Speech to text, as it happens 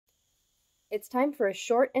It's time for a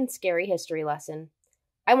short and scary history lesson.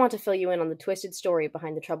 I want to fill you in on the twisted story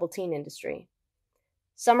behind the troubled teen industry.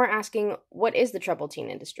 Some are asking, what is the troubled teen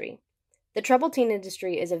industry? The troubled teen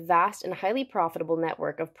industry is a vast and highly profitable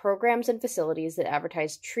network of programs and facilities that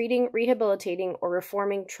advertise treating, rehabilitating, or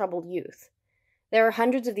reforming troubled youth. There are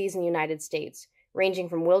hundreds of these in the United States, ranging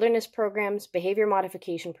from wilderness programs, behavior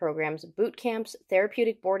modification programs, boot camps,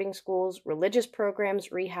 therapeutic boarding schools, religious programs,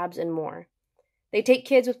 rehabs, and more. They take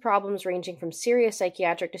kids with problems ranging from serious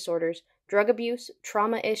psychiatric disorders, drug abuse,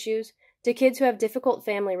 trauma issues, to kids who have difficult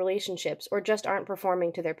family relationships or just aren't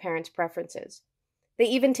performing to their parents' preferences. They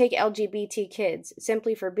even take LGBT kids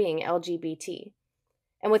simply for being LGBT.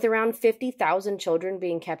 And with around 50,000 children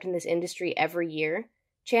being kept in this industry every year,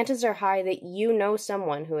 chances are high that you know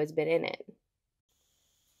someone who has been in it.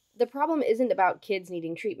 The problem isn't about kids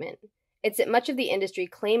needing treatment. It's that much of the industry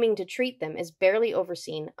claiming to treat them is barely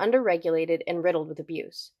overseen, underregulated, and riddled with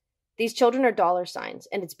abuse. These children are dollar signs,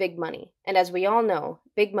 and it's big money. And as we all know,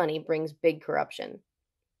 big money brings big corruption.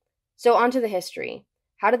 So on to the history.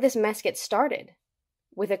 How did this mess get started?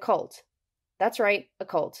 With a cult. That's right, a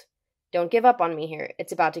cult. Don't give up on me here.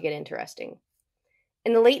 It's about to get interesting.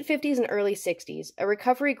 In the late 50s and early 60s, a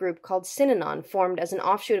recovery group called Synanon formed as an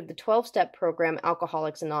offshoot of the 12-step program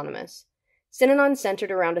Alcoholics Anonymous. Synanon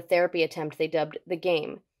centered around a therapy attempt they dubbed The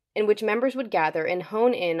Game, in which members would gather and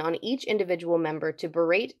hone in on each individual member to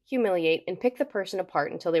berate, humiliate, and pick the person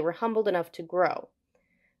apart until they were humbled enough to grow.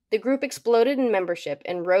 The group exploded in membership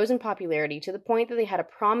and rose in popularity to the point that they had a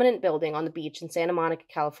prominent building on the beach in Santa Monica,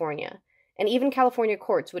 California, and even California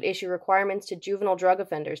courts would issue requirements to juvenile drug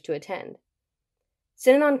offenders to attend.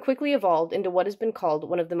 Synanon quickly evolved into what has been called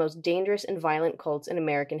one of the most dangerous and violent cults in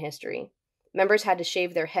American history. Members had to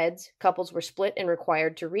shave their heads, couples were split and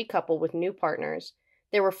required to recouple with new partners,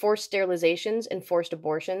 there were forced sterilizations and forced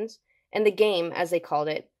abortions, and the game, as they called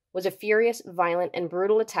it, was a furious, violent, and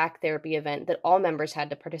brutal attack therapy event that all members had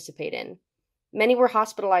to participate in. Many were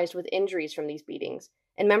hospitalized with injuries from these beatings,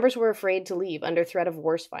 and members were afraid to leave under threat of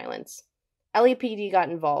worse violence. LAPD got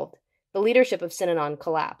involved, the leadership of Synanon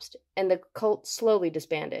collapsed, and the cult slowly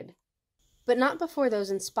disbanded. But not before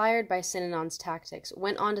those inspired by Synanon's tactics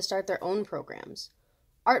went on to start their own programs.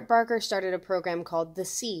 Art Barker started a program called The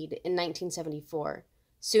Seed in 1974.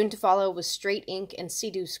 Soon to follow was Straight Inc. and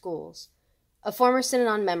Sea-Doo Schools. A former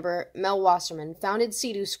Synanon member, Mel Wasserman, founded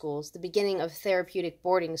Sea-Doo Schools, the beginning of therapeutic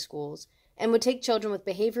boarding schools, and would take children with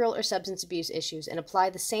behavioral or substance abuse issues and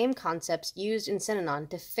apply the same concepts used in Synanon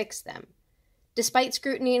to fix them. Despite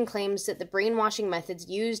scrutiny and claims that the brainwashing methods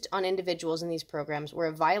used on individuals in these programs were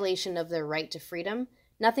a violation of their right to freedom,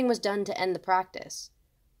 nothing was done to end the practice.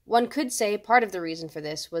 One could say part of the reason for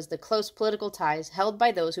this was the close political ties held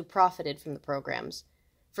by those who profited from the programs.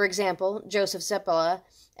 For example, Joseph Seppala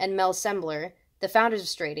and Mel Sembler, the founders of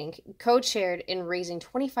Straight Inc., co-chaired in raising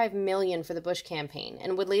 $25 million for the Bush campaign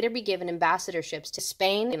and would later be given ambassadorships to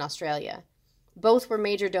Spain and Australia. Both were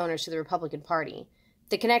major donors to the Republican Party.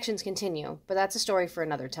 The connections continue, but that's a story for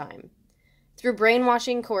another time. Through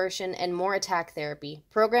brainwashing, coercion, and more attack therapy,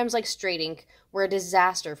 programs like Straight Inc. were a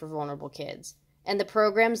disaster for vulnerable kids, and the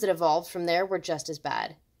programs that evolved from there were just as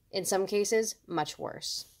bad. In some cases, much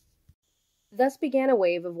worse. Thus began a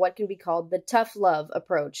wave of what can be called the tough love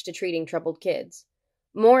approach to treating troubled kids.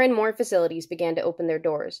 More and more facilities began to open their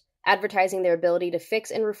doors, advertising their ability to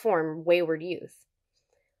fix and reform wayward youth.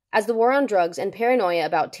 As the war on drugs and paranoia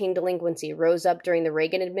about teen delinquency rose up during the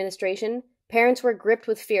Reagan administration, parents were gripped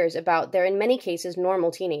with fears about their, in many cases,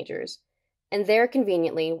 normal teenagers. And there,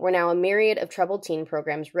 conveniently, were now a myriad of troubled teen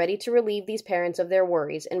programs ready to relieve these parents of their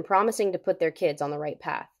worries and promising to put their kids on the right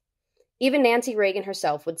path. Even Nancy Reagan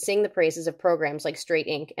herself would sing the praises of programs like Straight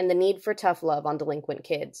Inc. and the need for tough love on delinquent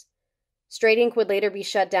kids. Straight Inc. would later be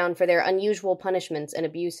shut down for their unusual punishments and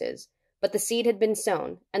abuses, but the seed had been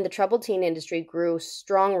sown, and the troubled teen industry grew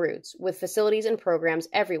strong roots, with facilities and programs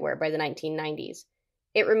everywhere by the 1990s.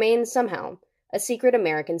 It remains, somehow, a secret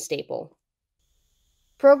American staple.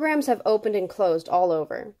 Programs have opened and closed all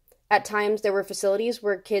over. At times, there were facilities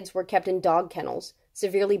where kids were kept in dog kennels,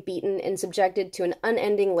 severely beaten and subjected to an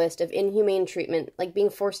unending list of inhumane treatment, like being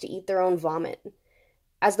forced to eat their own vomit.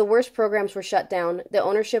 As the worst programs were shut down, the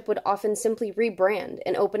ownership would often simply rebrand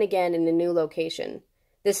and open again in a new location.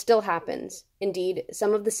 This still happens. Indeed,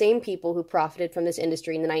 some of the same people who profited from this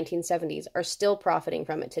industry in the 1970s are still profiting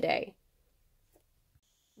from it today.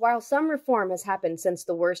 While some reform has happened since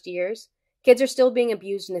the worst years, kids are still being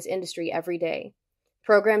abused in this industry every day.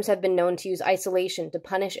 Programs have been known to use isolation to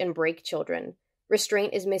punish and break children.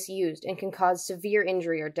 Restraint is misused and can cause severe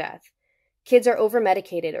injury or death. Kids are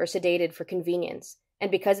over-medicated or sedated for convenience,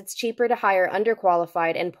 and because it's cheaper to hire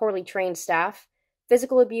underqualified and poorly trained staff,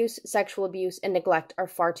 physical abuse, sexual abuse, and neglect are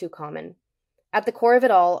far too common. At the core of it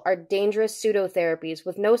all are dangerous pseudotherapies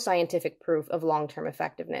with no scientific proof of long-term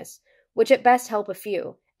effectiveness, which at best help a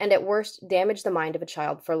few, and at worst damage the mind of a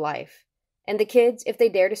child for life. And the kids, if they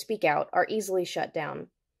dare to speak out, are easily shut down.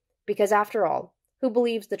 Because after all, who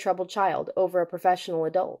believes the troubled child over a professional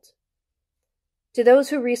adult? To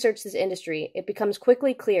those who research this industry, it becomes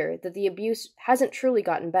quickly clear that the abuse hasn't truly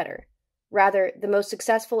gotten better. Rather, the most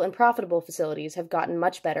successful and profitable facilities have gotten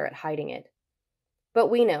much better at hiding it. But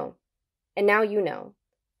we know, and now you know,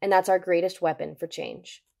 and that's our greatest weapon for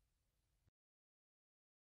change.